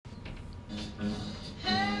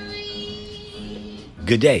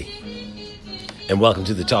Good day, and welcome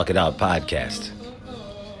to the Talk It Out podcast.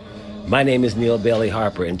 My name is Neil Bailey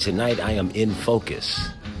Harper, and tonight I am in focus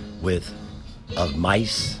with Of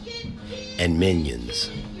Mice and Minions.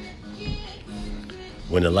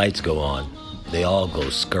 When the lights go on, they all go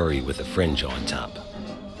scurry with a fringe on top.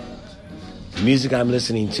 The music I'm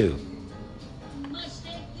listening to,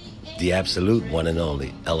 the absolute one and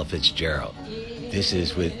only Ella Fitzgerald. This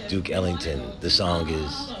is with Duke Ellington. The song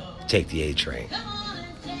is Take the A Train.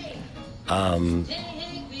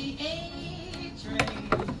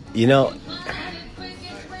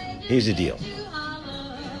 Here's the deal.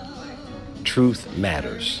 Truth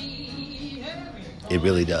matters. It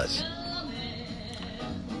really does.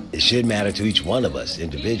 It should matter to each one of us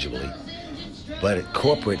individually, but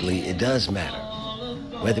corporately it does matter.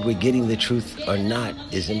 Whether we're getting the truth or not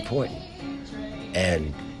is important.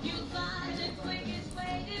 And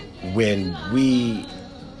when we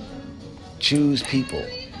choose people,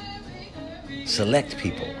 select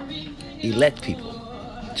people, elect people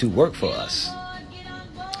to work for us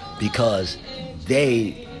because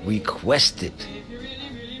they requested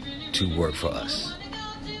to work for us.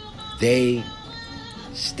 They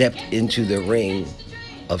stepped into the ring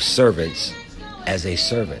of servants as a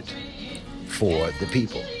servant for the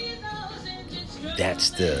people.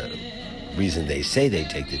 That's the reason they say they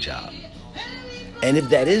take the job. And if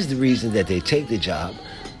that is the reason that they take the job,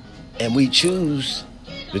 and we choose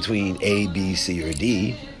between A, B, C, or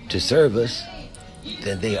D to serve us,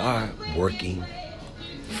 then they are working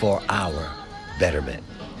for our betterment,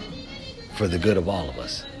 for the good of all of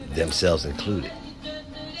us, themselves included.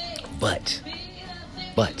 But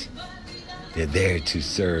they're there to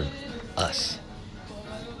serve us.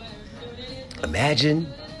 Imagine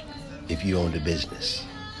if you owned a business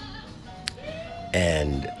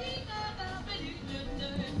and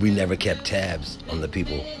we never kept tabs on the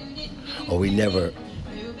people, or we never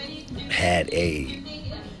had a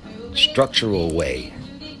structural way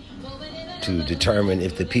to determine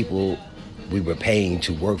if the people we were paying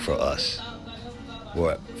to work for us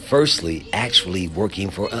were firstly actually working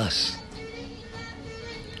for us.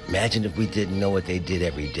 Imagine if we didn't know what they did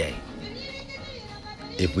every day.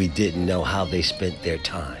 If we didn't know how they spent their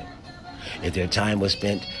time. If their time was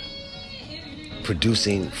spent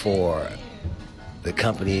producing for the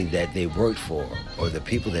company that they worked for, or the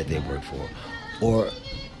people that they worked for, or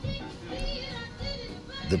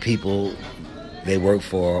the people they work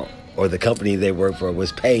for, or the company they work for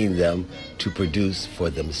was paying them to produce for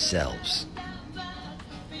themselves.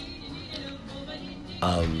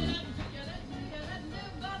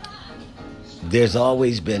 There's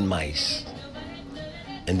always been mice,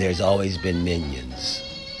 and there's always been minions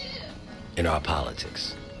in our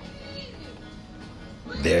politics.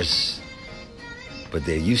 But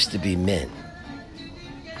there used to be men,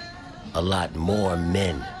 a lot more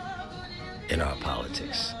men in our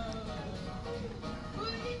politics.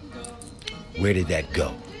 Where did that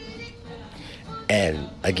go? And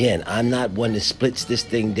again, I'm not one that splits this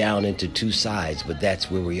thing down into two sides, but that's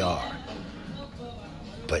where we are.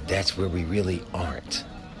 But that's where we really aren't.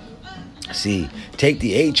 See, take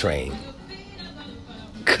the A train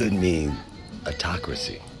could mean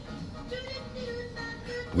autocracy.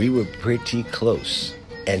 We were pretty close,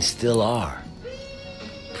 and still are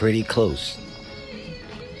pretty close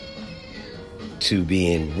to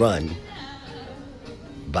being run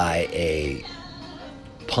by a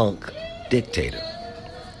punk dictator.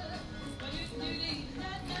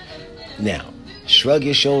 Now, shrug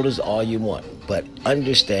your shoulders all you want, but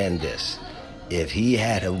understand this. If he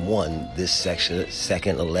had won this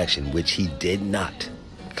second election, which he did not,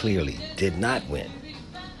 clearly did not win,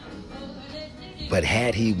 but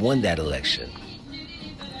had he won that election,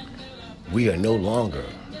 we are no longer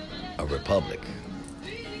a republic.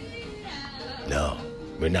 No,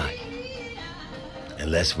 we're not.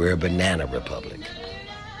 Unless we're a banana republic.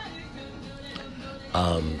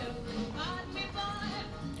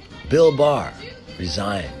 Bill Barr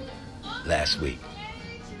resigned last week.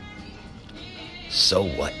 So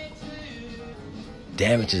what?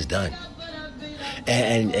 Damage is done.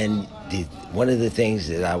 And one of the things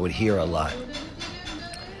that I would hear a lot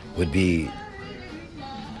would be,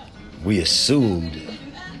 we assumed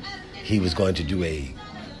he was going to do a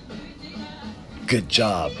good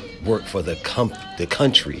job, work for the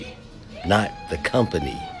country, not the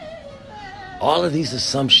company. All of these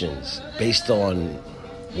assumptions based on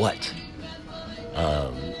what?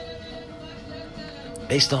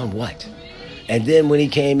 Based on what? And then when he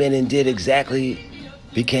came in and did exactly,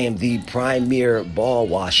 became the premier ball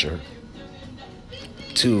washer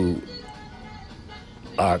to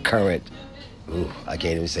our current, I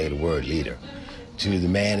can't even say the word leader, to the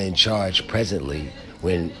man in charge presently,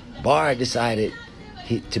 When Barr decided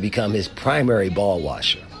to become his primary ball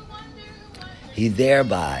washer, he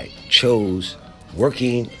thereby chose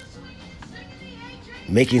making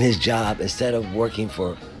his job, instead of working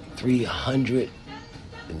for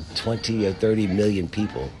 320 or 30 million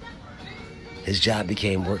people, his job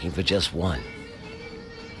became working for just one.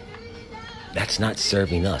 That's not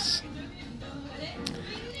serving us.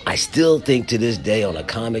 I still think to this day, on a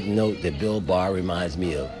comic note, that Bill Barr reminds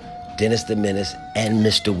me of Dennis the Menace and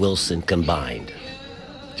Mr. Wilson combined.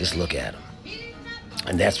 Just look at him.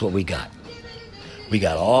 And that's what we got. We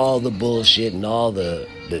got all the bullshit and all the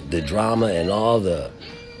drama and all the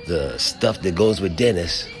stuff that goes with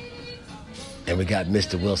Dennis. And we got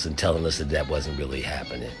Mr. Wilson telling us that wasn't really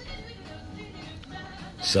happening.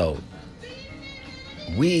 So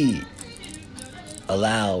we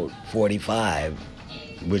allowed 45,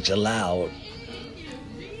 which allowed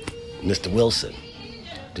Mr. Wilson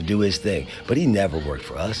to do his thing. But he never worked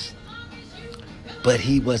for us. But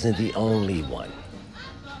he wasn't the only one.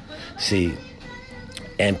 See,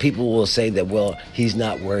 and people will say that, well, he's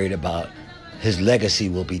not worried about his legacy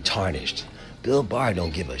will be tarnished. Bill Barr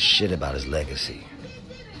don't give a shit about his legacy.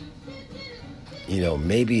 You know,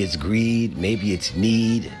 maybe it's greed, maybe it's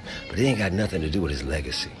need, but it ain't got nothing to do with his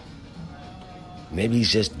legacy. Maybe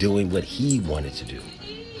he's just doing what he wanted to do.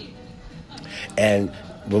 And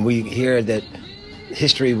when we hear that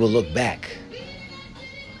history will look back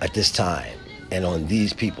at this time and on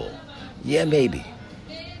these people, yeah, maybe.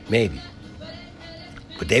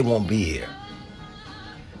 But they won't be here.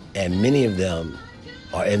 And many of them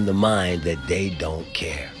are in the mind that they don't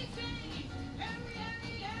care.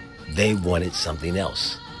 They wanted something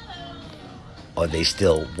else. Or they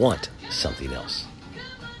still want something else.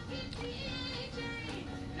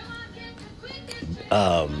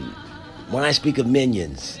 When I speak of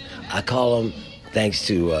minions, I call them, thanks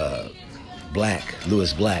to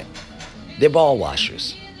Louis Black, they're ball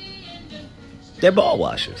washers.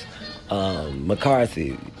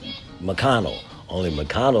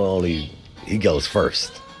 McConnell, he goes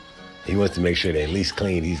first. He wants to make sure they're at least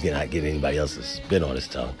clean. He's not getting anybody else's spit on his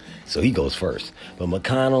tongue. So he goes first. But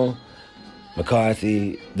McConnell,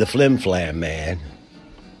 McCarthy, the Flim Flam man,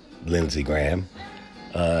 Lindsey Graham,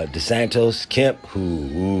 DeSantis, Kemp,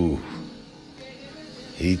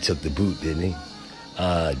 he took the boot, didn't he?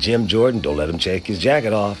 Jim Jordan, don't let him take his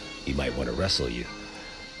jacket off. He might want to wrestle you.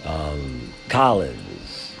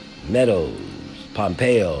 Collins, Meadows,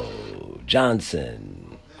 Pompeo,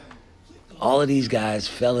 Johnson, all of these guys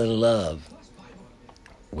fell in love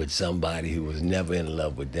with somebody who was never in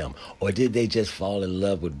love with them. Or did they just fall in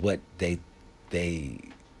love with what with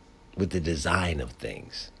the design of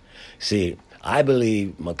things? See, I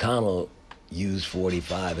believe McConnell used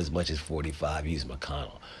 45 as much as 45 used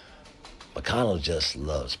McConnell. McConnell just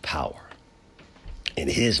loves power. In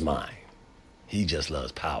his mind, he just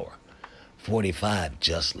loves power. 45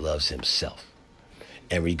 just loves himself.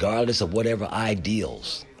 And regardless of whatever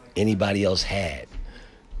ideals anybody else had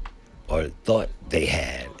or thought they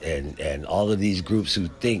had, and all of these groups who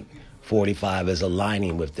think 45 is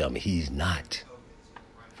aligning with them, he's not.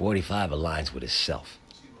 45 aligns with himself.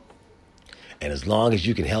 And as long as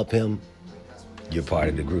you can help him, you're part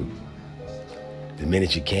of the group. The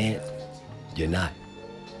minute you can't, you're not.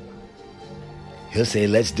 He'll say,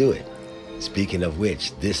 let's do it. Speaking of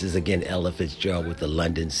which, this is again Ella Fitzgerald with the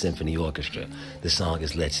London Symphony Orchestra. The song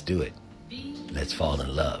is Let's Do It. Let's fall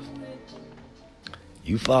in love.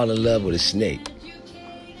 You fall in love with a snake,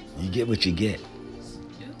 you get what you get.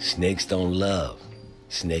 Snakes don't love.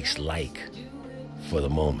 Snakes like for the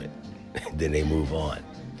moment. Then they move on.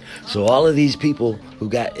 So all of these people who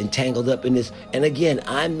got entangled up in this, and again,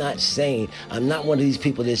 I'm not one of these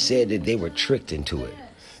people that said that they were tricked into it.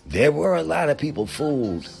 There were a lot of people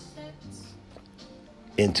fooled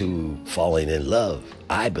into falling in love,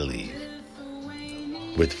 I believe,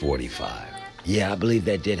 with 45. Yeah, I believe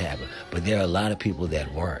that did happen. But there are a lot of people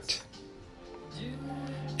that weren't.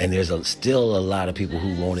 And there's still a lot of people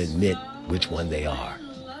who won't admit which one they are.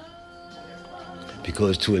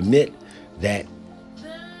 Because to admit that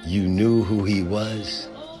you knew who he was,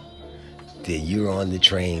 then you're on the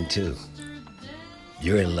train too.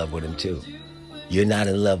 You're in love with him too. You're not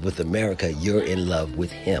in love with America, you're in love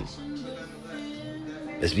with him.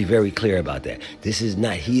 Let's be very clear about that.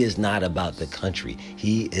 He is not about the country.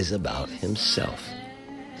 He is about himself.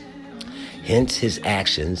 Hence his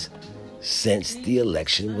actions since the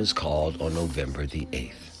election was called on November the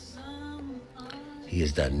 8th. He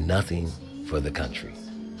has done nothing for the country.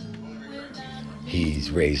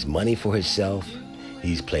 He's raised money for himself.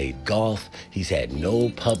 He's played golf. He's had no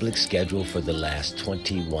public schedule for the last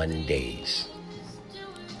 21 days.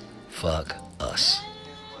 Fuck us.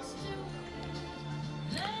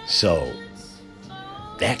 So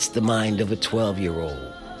that's the mind of a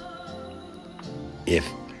 12-year-old. If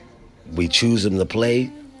we choose him to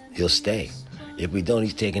play, he'll stay. If we don't,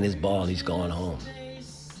 he's taking his ball and he's going home.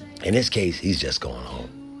 In this case, he's just going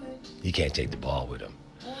home. He can't take the ball with him.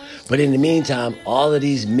 But in the meantime, all of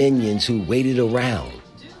these minions who waited around,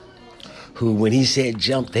 who when he said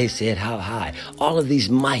jump, they said how high. All of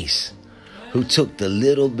these mice who took the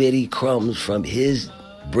little bitty crumbs from his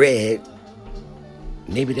bread,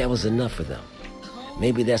 maybe that was enough for them.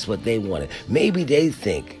 Maybe that's what they wanted. Maybe they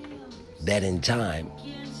think that in time,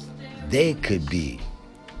 they could be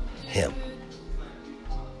him.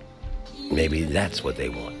 Maybe that's what they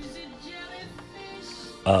want.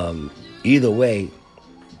 Either way,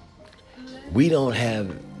 we're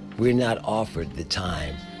not offered the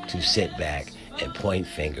time to sit back and point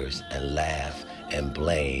fingers and laugh and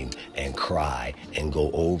blame and cry and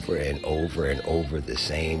go over and over and over the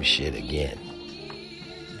same shit again.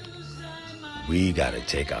 We got to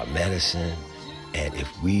take our medicine, and if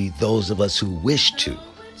those of us who wish to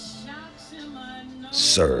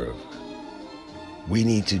serve, we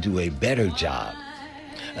need to do a better job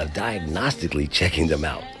of diagnostically checking them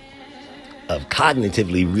out, of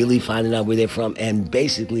cognitively really finding out where they're from, and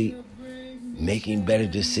basically making better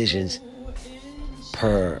decisions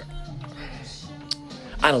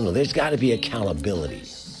there's got to be accountability,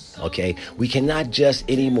 okay? We cannot just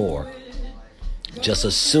anymore just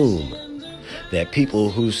assume that people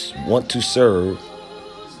who want to serve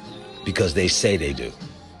because they say they do.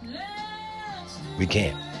 We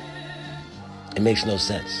can't. It makes no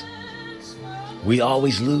sense. We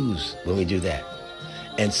always lose when we do that.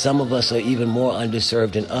 And some of us are even more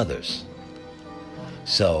underserved than others.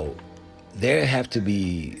 So there have to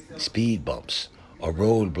be speed bumps or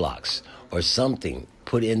roadblocks or something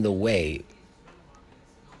put in the way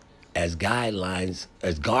as guidelines,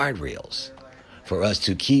 as guardrails for us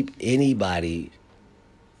to keep anybody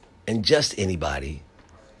and just anybody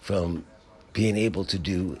from being able to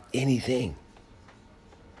do anything.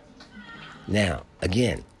 Now,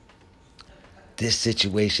 again, this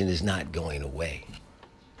situation is not going away.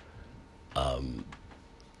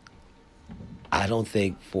 I don't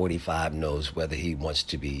think 45 knows whether he wants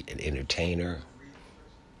to be an entertainer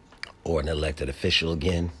or an elected official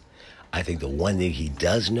again. I think the one thing he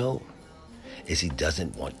does know is he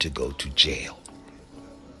doesn't want to go to jail.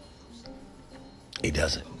 He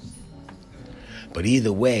doesn't. But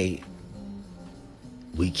either way,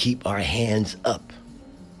 we keep our hands up.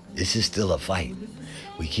 This is still a fight.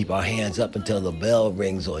 We keep our hands up until the bell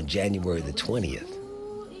rings on January the 20th.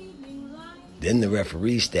 Then the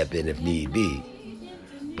referees step in if need be.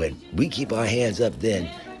 But we keep our hands up then.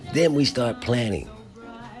 Then we start planning.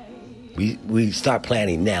 We start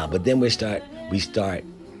planning now, but then we start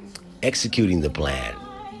executing the plan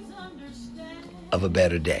of a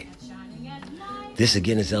better day. This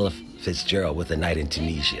again is Ella Fitzgerald with A Night in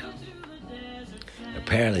Tunisia.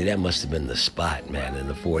 Apparently that must have been the spot, man, in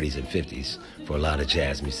the 40s and 50s for a lot of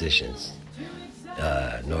jazz musicians.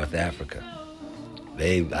 North Africa.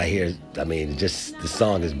 Just the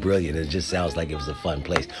song is brilliant. It just sounds like it was a fun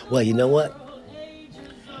place. Well, you know what?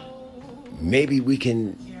 Maybe we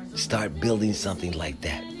can start building something like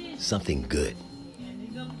that. Something good.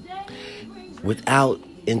 Without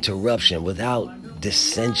interruption, without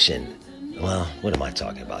dissension. Well, what am I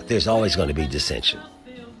talking about? There's always going to be dissension.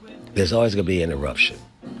 There's always going to be interruption.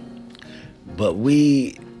 But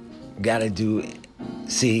we got to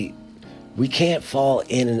we can't fall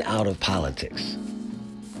in and out of politics.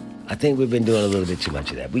 I think we've been doing a little bit too much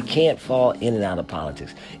of that. We can't fall in and out of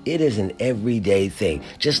politics. It is an everyday thing,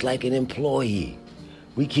 just like an employee.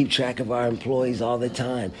 We keep track of our employees all the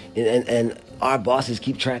time, and our bosses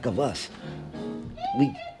keep track of us.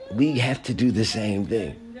 We have to do the same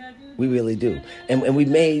thing. We really do. And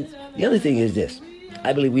the other thing is this.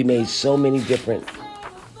 I believe we made so many different...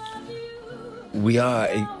 We are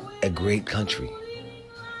a great country.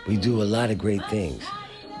 We do a lot of great things.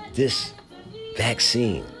 This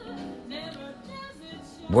vaccine,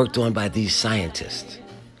 worked on by these scientists,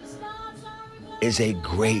 is a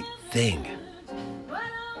great thing.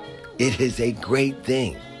 It is a great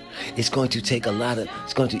thing. It's going to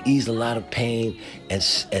ease a lot of pain and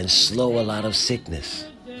slow a lot of sickness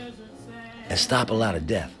and stop a lot of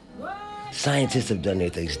death. Scientists have done their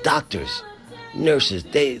things. Doctors, nurses,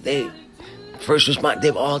 they first responders,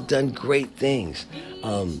 they've all done great things.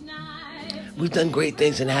 We've done great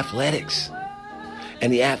things in athletics.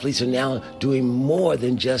 And the athletes are now doing more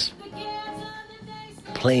than just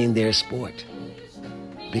playing their sport,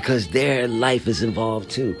 because their life is involved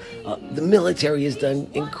too. The military has done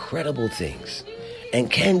incredible things. and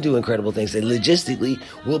can do incredible things, and logistically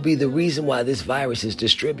will be the reason why this virus is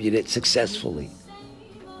distributed successfully.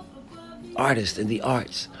 Artists in the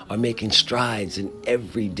arts are making strides in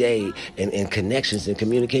every day in connections and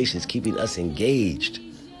communications, keeping us engaged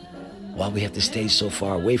while we have to stay so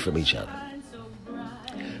far away from each other.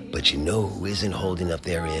 But you know who isn't holding up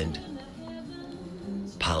their end?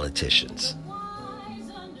 Politicians.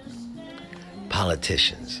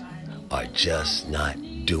 Politicians are just not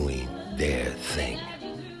doing their thing.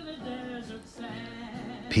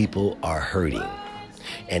 People are hurting.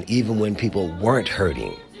 And even when people weren't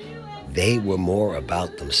hurting, they were more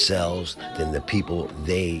about themselves than the people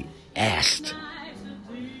they asked,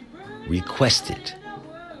 requested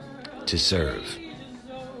to serve.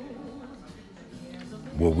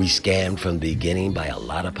 Were we scammed from the beginning by a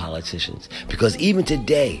lot of politicians? Because even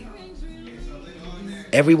today,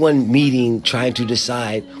 everyone meeting, trying to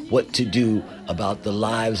decide what to do about the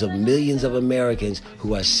lives of millions of Americans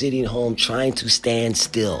who are sitting home trying to stand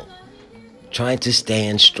still, trying to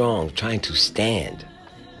stand strong, trying to stand.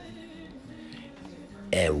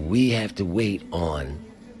 And we have to wait on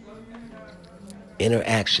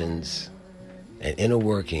interactions and inner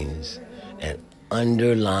workings and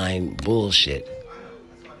underlying bullshit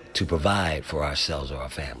to provide for ourselves or our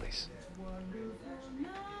families.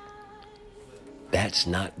 That's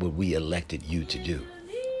not what we elected you to do.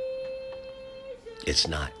 It's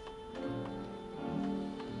not.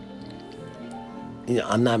 You know,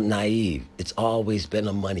 I'm not naive. It's always been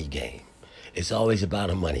a money game. It's always about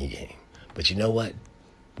a money game. But you know what?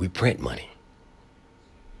 We print money.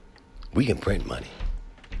 We can print money.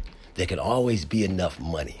 There can always be enough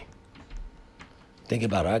money. Think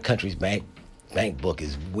about it. Our country's bank book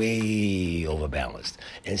is way overbalanced.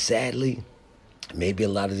 And sadly, maybe a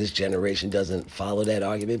lot of this generation doesn't follow that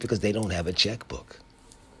argument because they don't have a checkbook.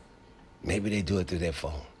 Maybe they do it through their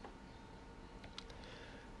phone.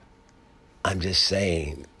 I'm just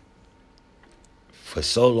saying, for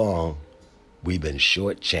so long, we've been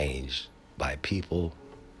shortchanged by people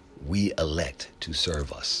we elect to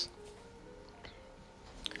serve us.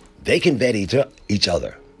 They can vet each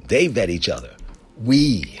other. They vet each other.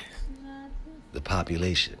 We, the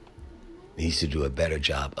population, needs to do a better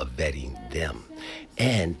job of vetting them.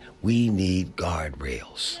 And we need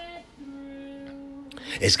guardrails.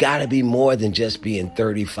 It's got to be more than just being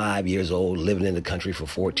 35 years old, living in the country for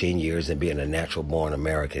 14 years, and being a natural-born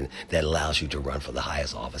American that allows you to run for the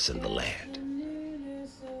highest office in the land.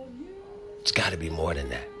 It's got to be more than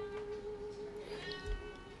that.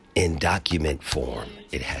 In document form,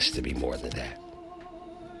 it has to be more than that.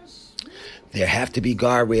 There have to be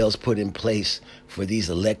guardrails put in place for these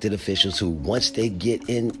elected officials who, once they get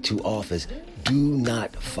into office, do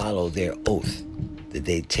not follow their oath that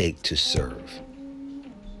they take to serve.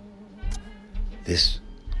 This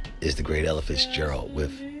is the great Ella Fitzgerald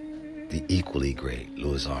with the equally great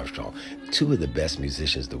Louis Armstrong, two of the best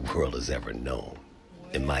musicians the world has ever known,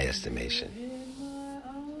 in my estimation.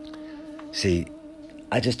 See,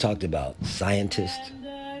 I just talked about scientists,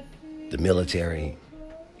 the military,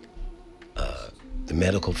 the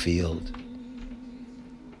medical field,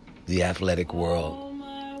 the athletic world,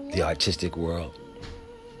 the artistic world.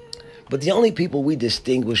 But the only people we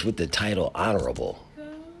distinguish with the title honorable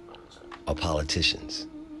are politicians.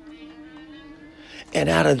 And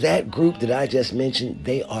out of that group that I just mentioned,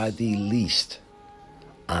 they are the least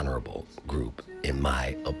honorable group, in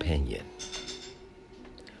my opinion.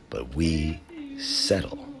 But we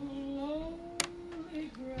settle.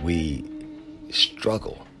 We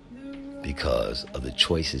struggle because of the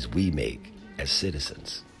choices we make as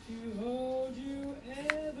citizens.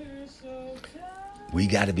 We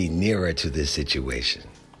got to be nearer to this situation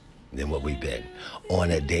than what we've been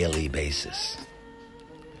on a daily basis.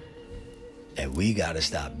 And we got to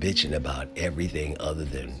stop bitching about everything other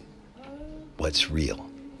than what's real.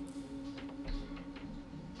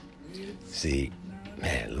 See,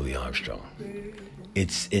 man, Louis Armstrong.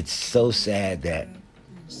 It's so sad that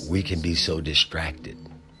we can be so distracted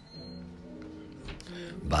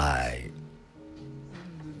by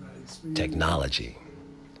technology,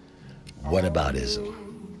 whataboutism,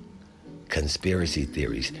 conspiracy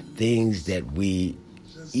theories, things that we,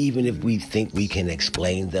 even if we think we can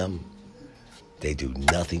explain them, they do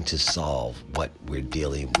nothing to solve what we're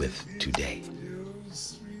dealing with today.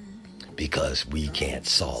 Because we can't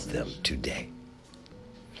solve them today.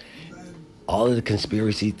 All of the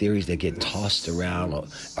conspiracy theories that get tossed around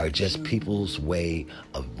are just people's way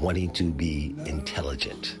of wanting to be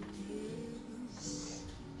intelligent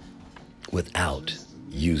without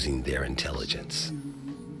using their intelligence.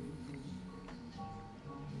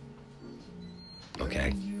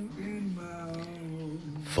 Okay?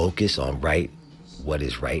 Focus on right what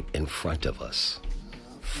is right in front of us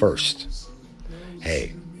first.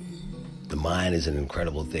 Hey, the mind is an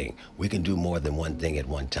incredible thing. We can do more than one thing at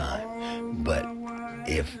one time. But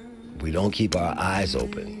if we don't keep our eyes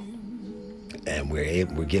open and we're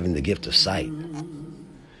given the gift of sight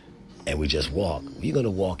and we just walk, we're going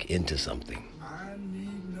to walk into something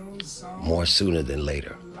more sooner than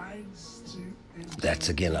later. That's,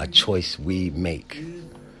 again, a choice we make.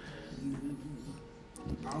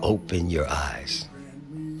 Open your eyes.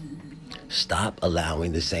 Stop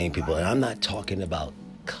allowing the same people, and I'm not talking about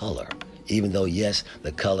color, even though, yes,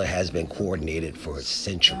 the color has been coordinated for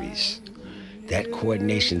centuries. That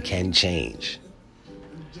coordination can change.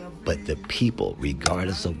 But the people,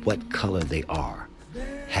 regardless of what color they are,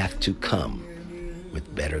 have to come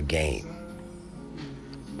with better game,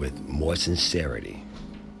 with more sincerity,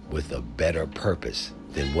 with a better purpose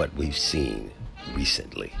than what we've seen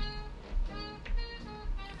recently.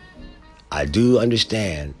 I do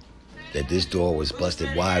understand that this door was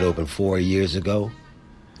busted wide open 4 years ago,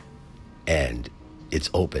 and it's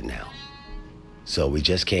open now. So we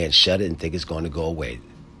just can't shut it and think it's going to go away,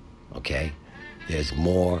 okay? There's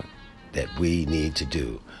more that we need to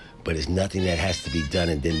do, but it's nothing that has to be done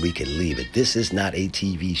and then we can leave it. This is not a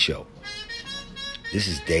TV show. This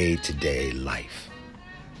is day-to-day life.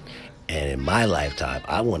 And in my lifetime,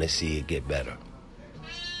 I want to see it get better.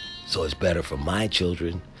 So it's better for my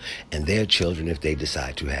children and their children if they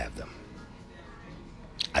decide to have them.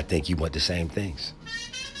 I think you want the same things.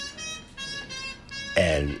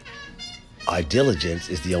 And our diligence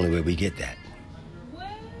is the only way we get that.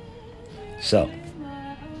 So,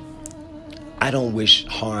 I don't wish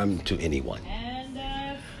harm to anyone.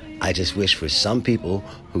 I just wish for some people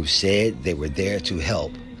who said they were there to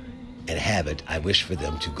help and have it, I wish for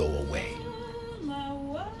them to go away.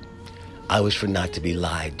 I wish for not to be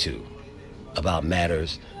lied to about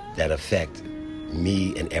matters that affect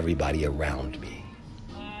me and everybody around me.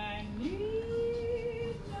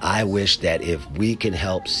 I wish that if we can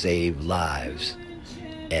help save lives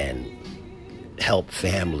and help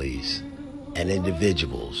families and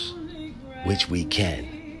individuals, which we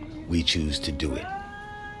can, we choose to do it.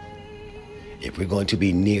 If we're going to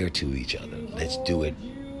be near to each other, let's do it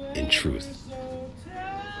in truth.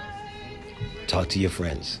 Talk to your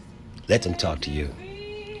friends. Let them talk to you.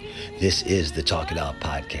 This is the Talk It Out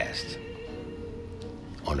podcast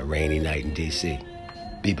on a rainy night in D.C.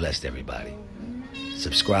 Be blessed, everybody.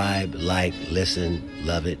 Subscribe, like, listen,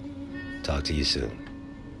 love it. Talk to you soon.